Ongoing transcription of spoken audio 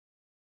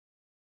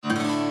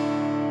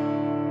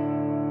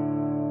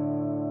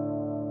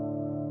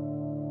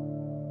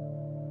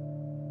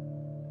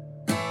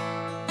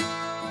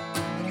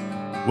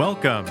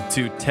Welcome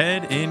to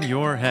TED in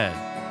Your Head,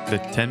 the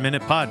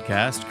 10-minute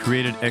podcast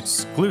created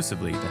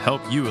exclusively to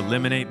help you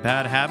eliminate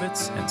bad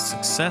habits and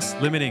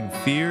success-limiting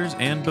fears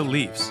and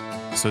beliefs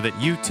so that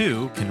you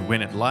too can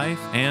win at life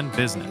and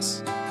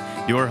business.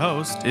 Your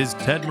host is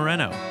Ted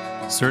Moreno,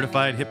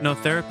 certified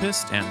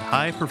hypnotherapist and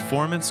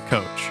high-performance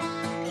coach.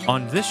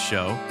 On this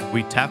show,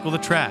 we tackle the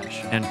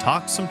trash and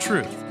talk some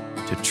truth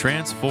to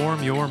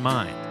transform your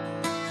mind.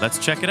 Let's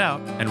check it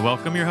out and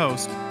welcome your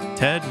host,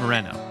 Ted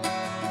Moreno.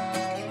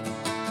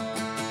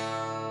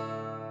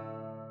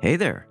 Hey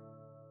there.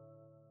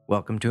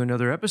 Welcome to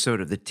another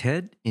episode of the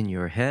TED in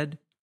Your Head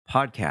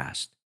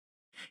podcast.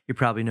 You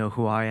probably know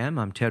who I am.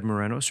 I'm Ted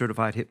Moreno,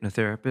 certified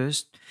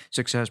hypnotherapist,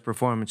 success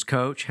performance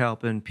coach,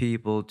 helping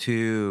people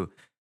to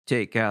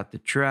take out the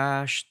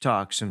trash,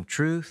 talk some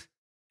truth,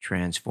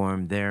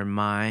 transform their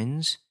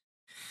minds.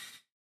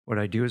 What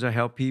I do is I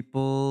help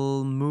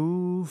people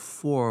move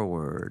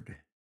forward.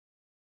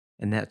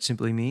 And that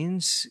simply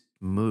means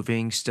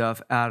moving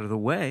stuff out of the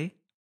way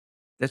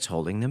that's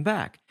holding them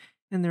back.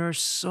 And there are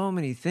so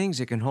many things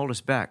that can hold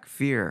us back.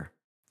 Fear,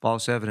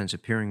 false evidence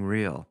appearing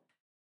real,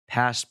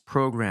 past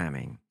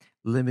programming,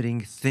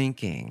 limiting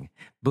thinking,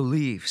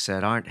 beliefs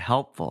that aren't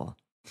helpful.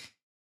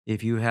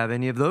 If you have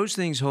any of those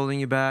things holding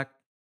you back,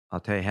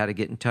 I'll tell you how to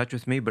get in touch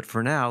with me. But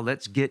for now,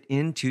 let's get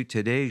into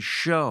today's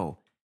show,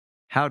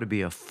 how to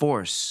be a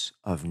force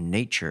of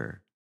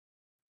nature.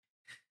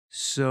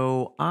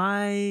 So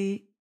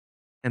I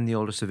am the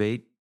oldest of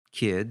 8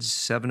 kids.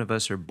 7 of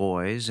us are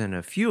boys, and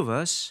a few of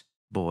us,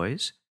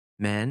 boys,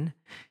 men,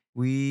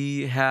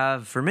 we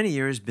have for many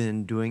years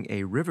been doing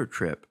a river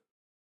trip.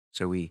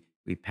 So we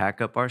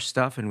pack up our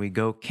stuff and we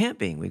go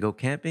camping. We go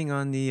camping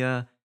on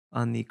the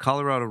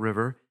Colorado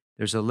River.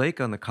 There's a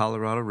lake on the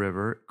Colorado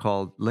River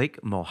called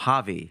Lake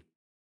Mojave.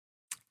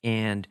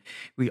 And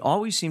we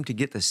always seem to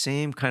get the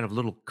same kind of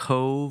little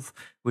cove,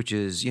 which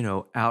is,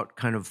 out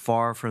kind of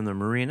far from the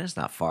marina. It's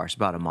not far, it's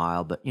about a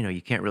mile, but,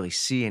 you can't really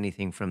see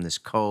anything from this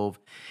cove.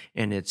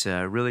 And it's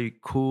a really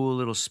cool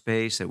little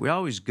space that we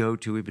always go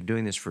to. We've been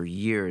doing this for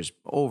years,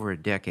 over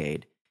a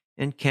decade,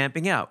 and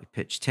camping out. We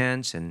pitch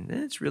tents, and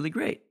it's really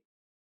great.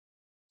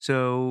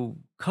 So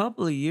a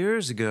couple of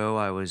years ago,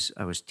 I was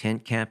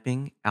tent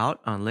camping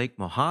out on Lake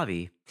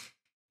Mojave,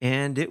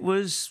 and it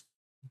was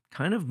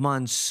kind of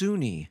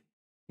monsoony.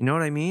 You know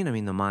what I mean?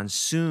 The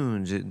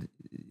monsoons,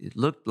 it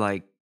looked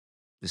like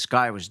the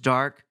sky was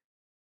dark,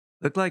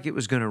 looked like it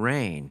was going to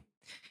rain.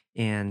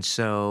 And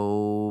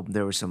so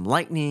there was some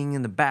lightning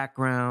in the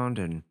background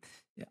and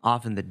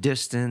off in the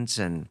distance.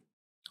 And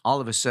all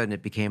of a sudden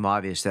it became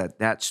obvious that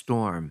that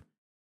storm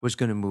was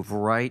going to move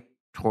right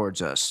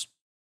towards us.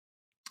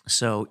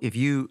 So if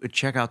you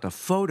check out the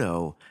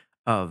photo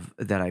of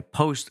that I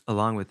post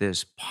along with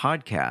this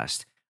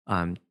podcast,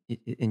 and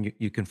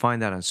you can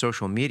find that on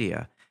social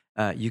media,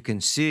 you can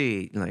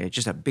see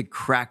just a big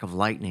crack of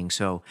lightning.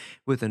 So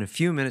within a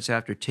few minutes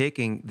after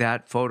taking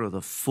that photo,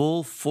 the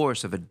full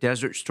force of a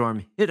desert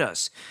storm hit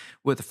us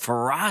with a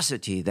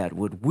ferocity that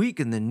would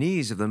weaken the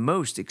knees of the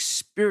most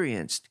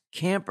experienced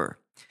camper.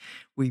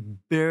 We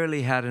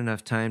barely had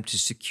enough time to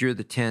secure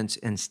the tents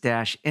and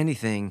stash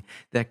anything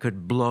that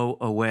could blow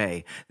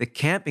away. The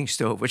camping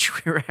stove,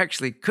 which we were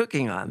actually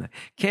cooking on, the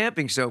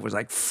camping stove was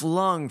like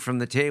flung from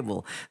the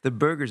table. The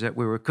burgers that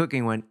we were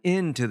cooking went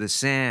into the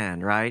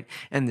sand, right?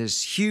 And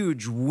this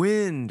huge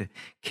wind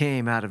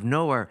came out of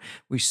nowhere.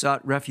 We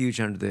sought refuge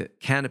under the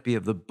canopy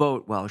of the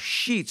boat while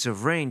sheets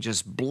of rain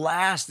just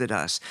blasted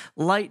us.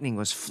 Lightning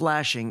was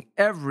flashing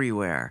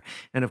everywhere.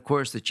 And of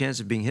course, the chance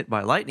of being hit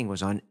by lightning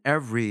was on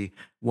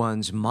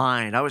everyone's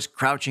mind. I was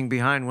crouching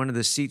behind one of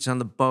the seats on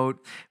the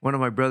boat. One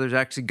of my brothers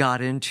actually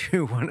got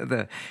into one of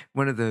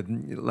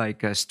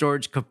the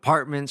storage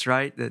compartments,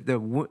 right? The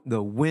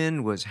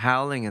wind was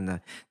howling and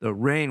the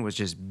rain was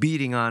just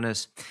beating on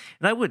us.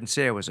 And I wouldn't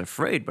say I was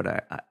afraid, but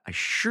I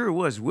sure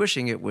was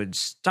wishing it would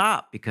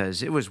stop,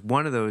 because it was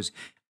one of those.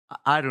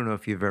 I don't know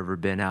if you've ever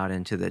been out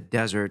into the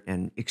desert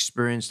and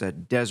experienced a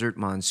desert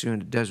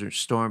monsoon, a desert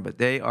storm, but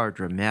they are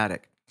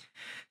dramatic.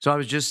 So I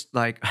was just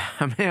like,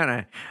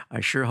 man,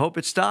 I sure hope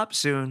it stops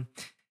soon.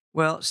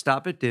 Well,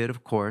 stop it did,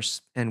 of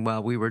course. And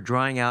while we were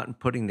drying out and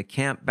putting the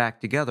camp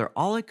back together,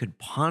 all I could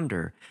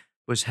ponder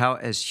was how,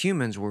 as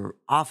humans, we're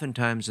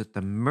oftentimes at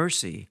the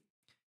mercy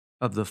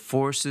of the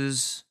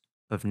forces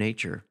of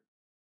nature.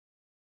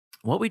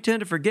 What we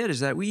tend to forget is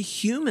that we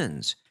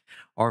humans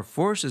are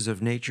forces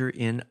of nature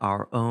in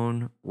our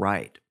own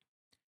right,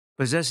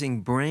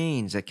 possessing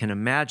brains that can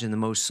imagine the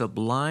most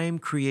sublime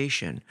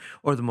creation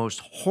or the most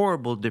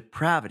horrible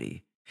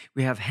depravity.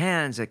 We have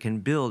hands that can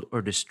build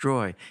or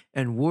destroy,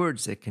 and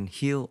words that can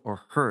heal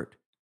or hurt.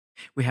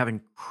 We have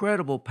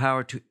incredible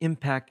power to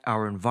impact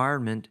our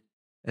environment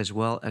as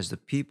well as the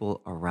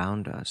people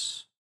around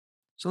us.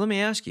 So let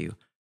me ask you,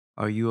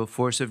 are you a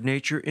force of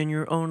nature in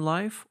your own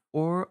life,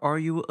 or are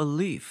you a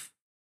leaf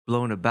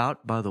blown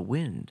about by the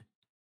wind?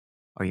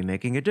 Are you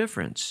making a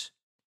difference?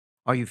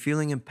 Are you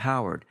feeling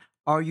empowered?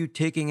 Are you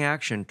taking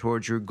action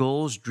towards your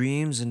goals,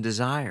 dreams, and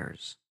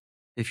desires?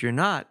 If you're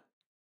not,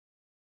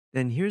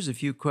 then here's a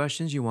few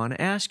questions you want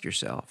to ask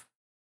yourself.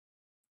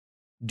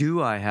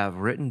 Do I have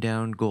written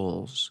down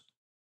goals?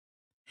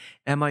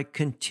 Am I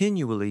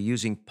continually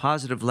using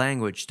positive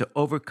language to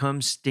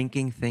overcome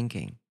stinking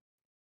thinking?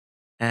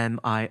 Am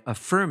I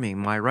affirming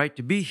my right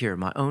to be here,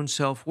 my own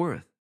self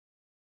worth?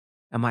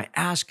 Am I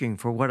asking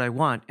for what I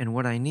want and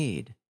what I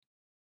need?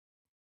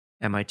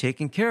 Am I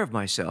taking care of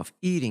myself,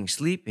 eating,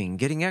 sleeping,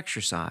 getting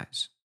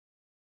exercise?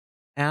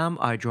 Am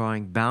I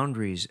drawing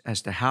boundaries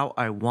as to how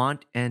I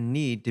want and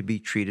need to be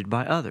treated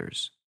by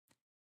others?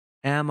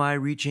 Am I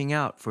reaching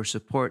out for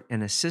support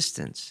and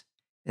assistance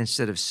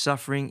instead of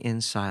suffering in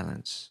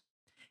silence?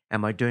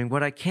 Am I doing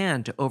what I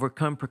can to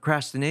overcome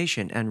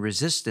procrastination and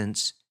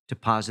resistance to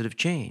positive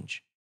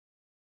change?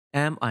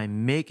 Am I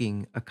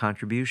making a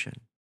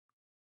contribution?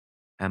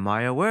 Am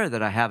I aware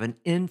that I have an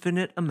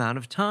infinite amount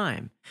of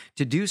time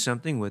to do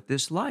something with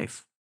this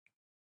life?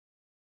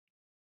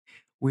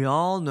 We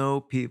all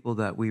know people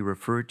that we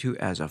refer to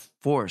as a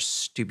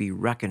force to be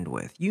reckoned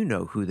with. You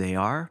know who they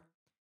are.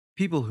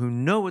 People who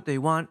know what they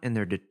want and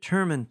they're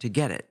determined to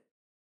get it.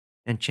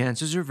 And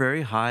chances are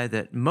very high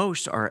that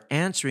most are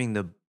answering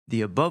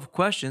the above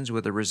questions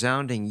with a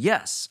resounding,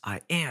 yes,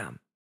 I am.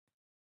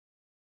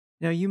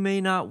 Now, you may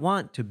not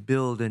want to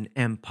build an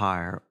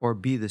empire or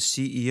be the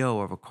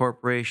CEO of a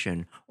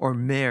corporation or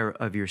mayor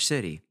of your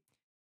city,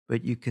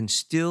 but you can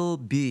still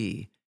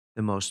be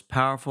the most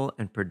powerful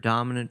and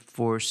predominant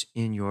force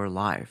in your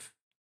life.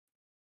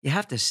 You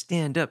have to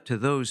stand up to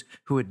those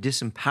who would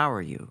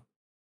disempower you.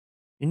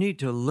 You need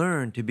to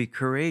learn to be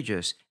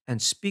courageous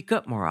and speak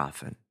up more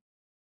often.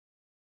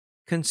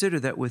 Consider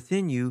that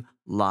within you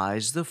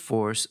lies the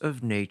force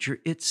of nature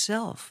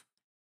itself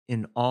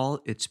in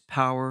all its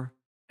power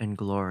and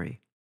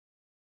glory.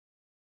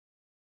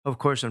 Of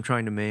course, I'm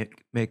trying to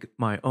make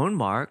my own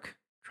mark,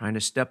 trying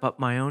to step up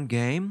my own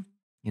game.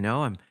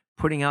 I'm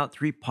putting out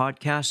 3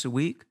 podcasts a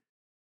week.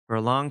 For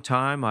a long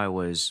time, I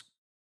was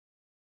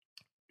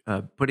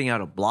putting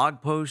out a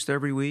blog post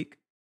every week.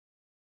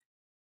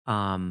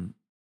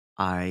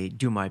 I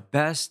do my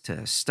best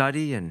to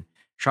study and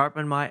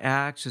sharpen my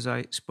axe, as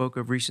I spoke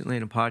of recently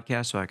in a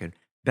podcast, so I can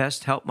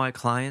best help my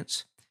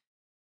clients.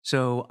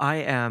 So I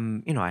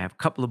have a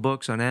couple of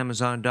books on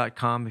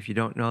Amazon.com, if you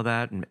don't know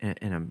that, and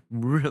I'm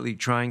really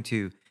trying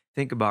to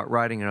think about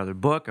writing another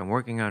book. I'm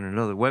working on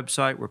another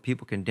website where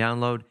people can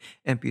download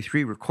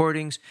MP3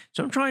 recordings.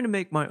 So I'm trying to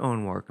make my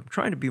own work. I'm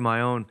trying to be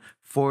my own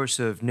force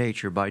of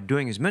nature by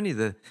doing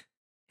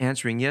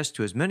answering yes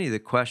to as many of the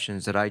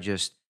questions that I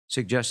just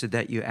suggested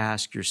that you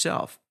ask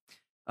yourself.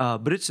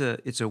 But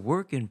it's a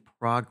work in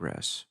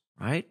progress,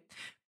 right?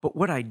 But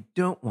what I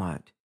don't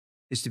want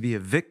is to be a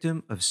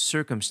victim of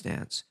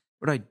circumstance.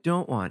 What I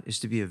don't want is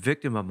to be a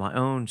victim of my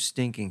own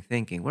stinking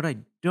thinking. What I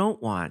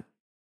don't want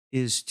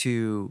is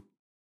to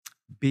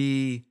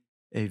be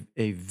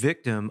a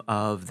victim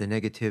of the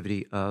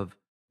negativity of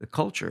the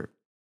culture.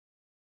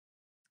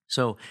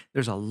 So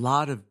there's a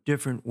lot of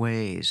different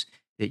ways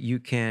that you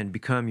can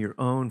become your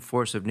own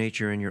force of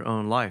nature in your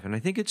own life. And I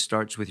think it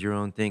starts with your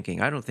own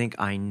thinking. I don't think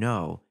I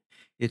know.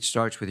 It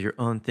starts with your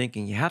own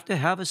thinking. You have to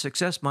have a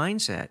success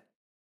mindset.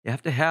 You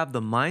have to have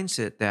the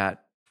mindset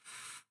that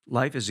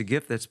life is a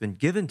gift that's been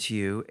given to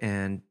you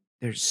and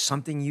there's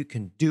something you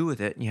can do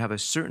with it. And you have a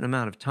certain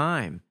amount of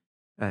time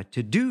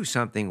to do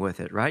something with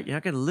it, right? You're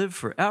not going to live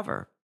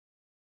forever.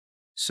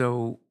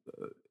 So,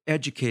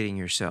 educating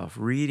yourself,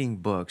 reading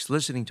books,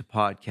 listening to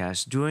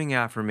podcasts, doing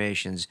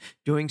affirmations,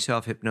 doing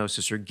self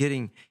hypnosis or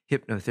getting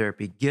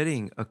hypnotherapy,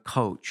 getting a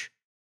coach,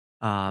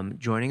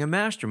 joining a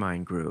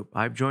mastermind group.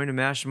 I've joined a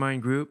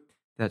mastermind group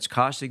that's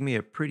costing me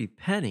a pretty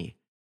penny.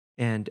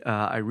 And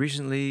I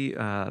recently,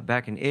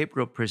 back in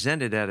April,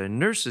 presented at a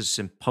nurses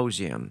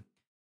symposium.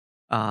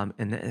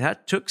 And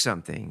that took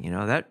something,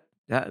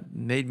 that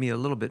made me a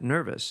little bit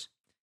nervous.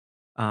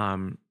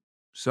 Um,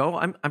 so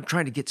I'm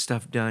trying to get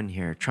stuff done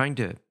here, trying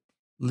to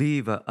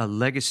leave a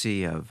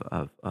legacy of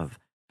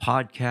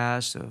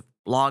podcasts, of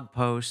blog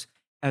posts,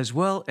 as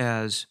well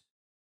as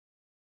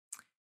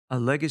a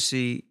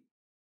legacy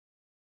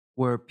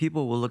where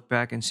people will look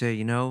back and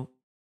say,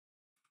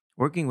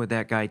 working with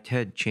that guy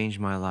Ted changed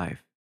my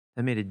life.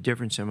 That made a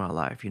difference in my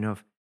life.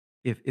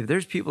 If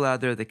there's people out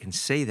there that can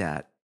say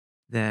that,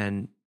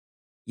 then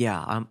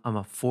yeah, I'm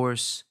a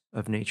force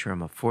of nature.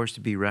 I'm a force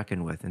to be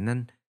reckoned with. And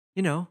then,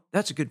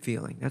 that's a good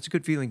feeling. That's a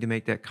good feeling to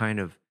make that kind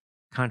of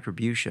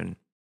contribution.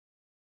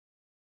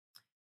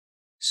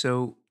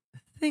 So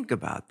think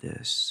about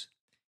this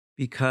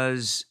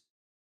because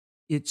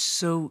it's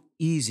so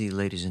easy,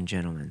 ladies and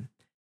gentlemen,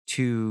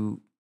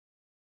 to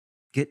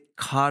get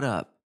caught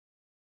up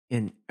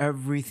in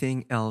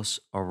everything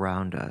else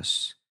around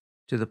us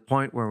to the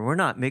point where we're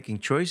not making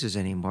choices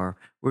anymore.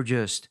 We're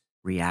just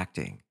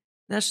reacting.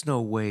 That's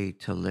no way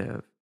to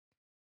live.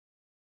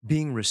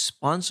 Being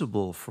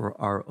responsible for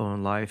our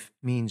own life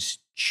means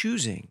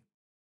choosing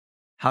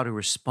how to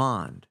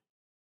respond,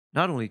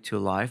 not only to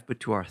life, but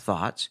to our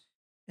thoughts,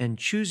 and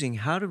choosing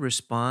how to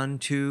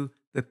respond to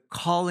the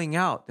calling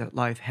out that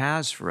life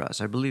has for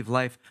us. I believe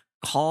life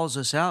calls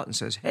us out and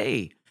says,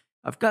 hey,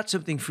 I've got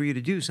something for you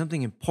to do,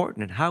 something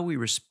important, and how we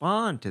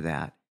respond to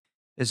that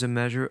is a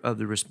measure of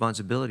the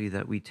responsibility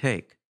that we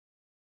take.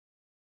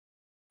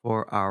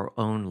 for our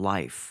own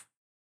life.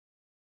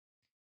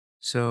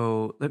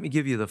 So let me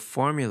give you the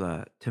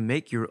formula to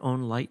make your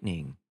own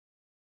lightning.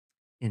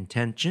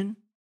 Intention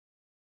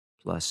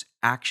plus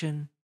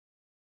action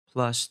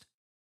plus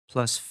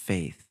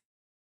faith.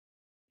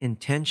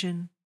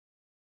 Intention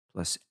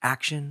plus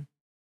action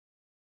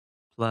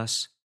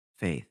plus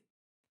faith.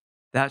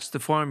 That's the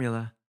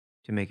formula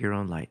to make your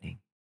own lightning.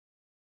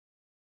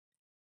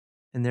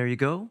 And there you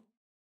go.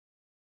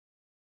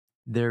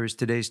 There's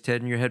today's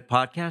TED in Your Head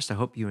podcast. I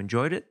hope you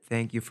enjoyed it.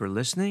 Thank you for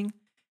listening.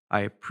 I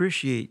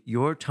appreciate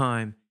your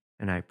time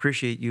and I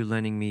appreciate you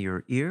lending me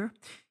your ear.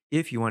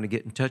 If you want to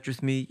get in touch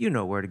with me, you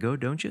know where to go,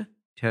 don't you?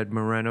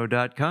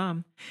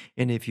 TedMoreno.com.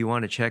 And if you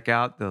want to check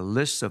out the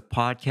lists of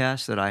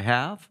podcasts that I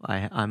have,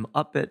 I'm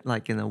up at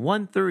like in the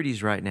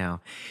 130s right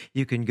now.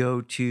 You can go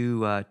to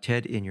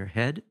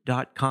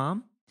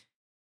TedInYourHead.com.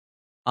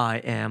 I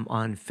am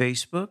on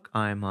Facebook,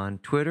 I'm on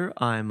Twitter,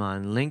 I'm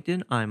on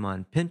LinkedIn, I'm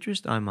on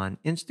Pinterest, I'm on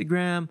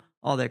Instagram,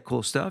 all that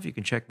cool stuff. You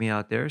can check me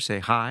out there, say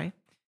hi.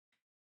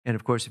 And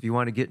of course, if you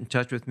want to get in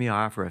touch with me,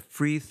 I offer a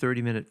free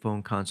 30-minute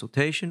phone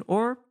consultation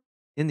or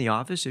in the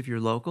office if you're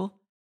local.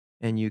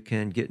 And you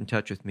can get in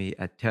touch with me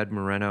at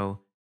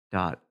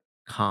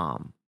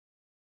tedmoreno.com.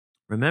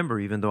 Remember,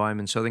 even though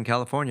I'm in Southern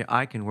California,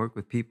 I can work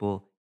with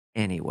people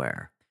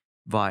anywhere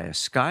via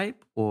Skype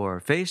or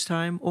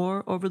FaceTime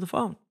or over the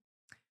phone.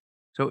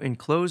 So in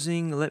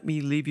closing, let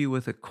me leave you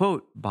with a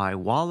quote by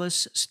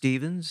Wallace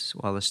Stevens.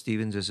 Wallace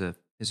Stevens is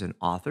an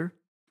author.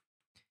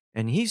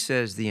 And he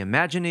says, "The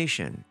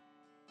imagination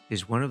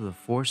is one of the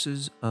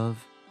forces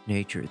of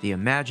nature." The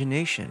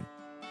imagination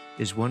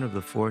is one of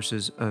the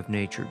forces of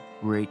nature.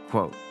 Great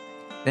quote.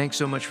 Thanks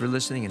so much for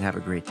listening and have a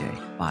great day.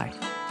 Bye.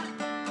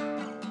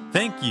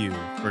 Thank you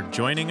for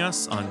joining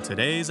us on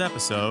today's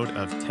episode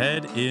of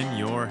TED in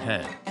Your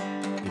Head.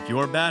 If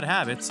your bad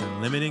habits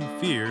and limiting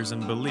fears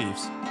and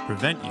beliefs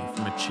prevent you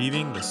from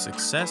achieving the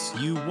success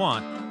you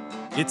want,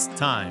 it's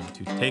time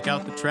to take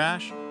out the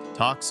trash,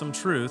 talk some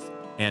truth,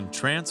 and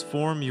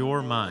transform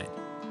your mind.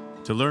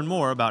 To learn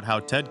more about how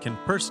TED can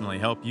personally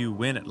help you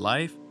win at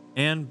life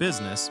and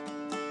business,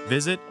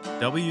 visit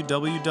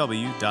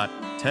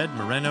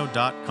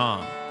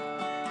www.tedmoreno.com.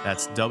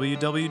 That's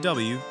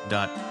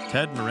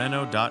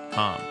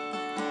www.tedmoreno.com.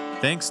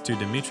 Thanks to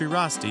Dimitri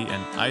Rosti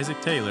and Isaac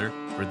Taylor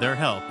for their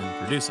help in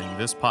producing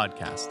this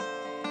podcast.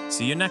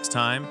 See you next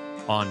time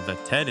on the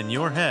TED in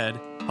Your Head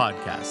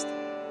podcast.